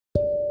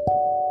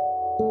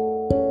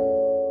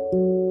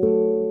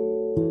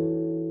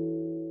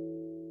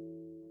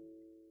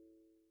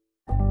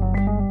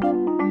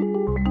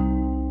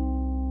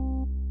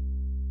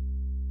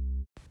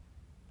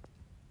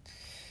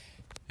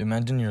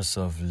Imagine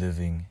yourself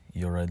living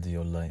your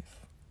ideal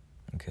life,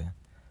 okay?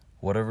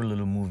 Whatever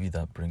little movie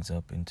that brings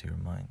up into your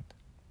mind.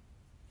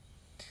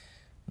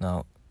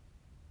 Now,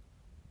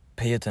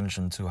 pay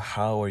attention to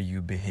how are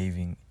you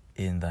behaving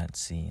in that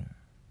scene.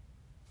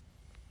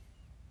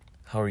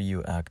 How are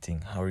you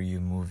acting? How are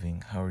you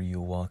moving? How are you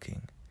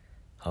walking?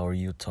 How are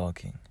you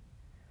talking?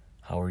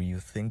 How are you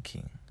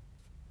thinking?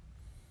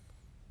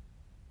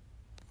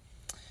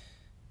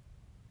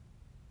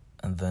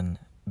 And then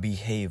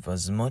behave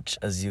as much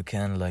as you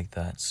can like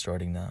that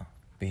starting now.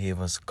 Behave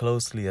as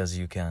closely as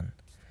you can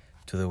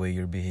to the way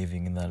you're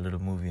behaving in that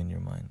little movie in your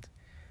mind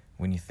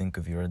when you think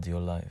of your ideal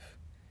life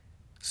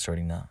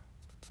starting now.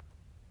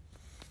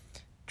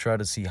 Try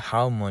to see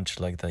how much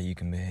like that you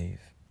can behave.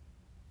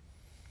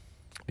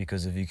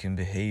 Because if you can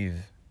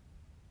behave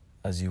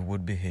as you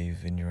would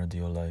behave in your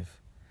ideal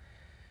life,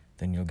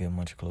 then you'll get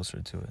much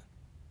closer to it.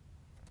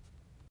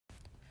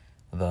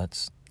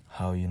 That's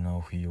how you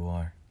know who you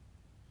are.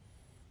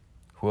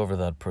 Whoever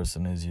that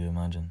person is you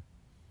imagine,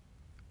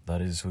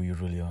 that is who you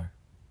really are.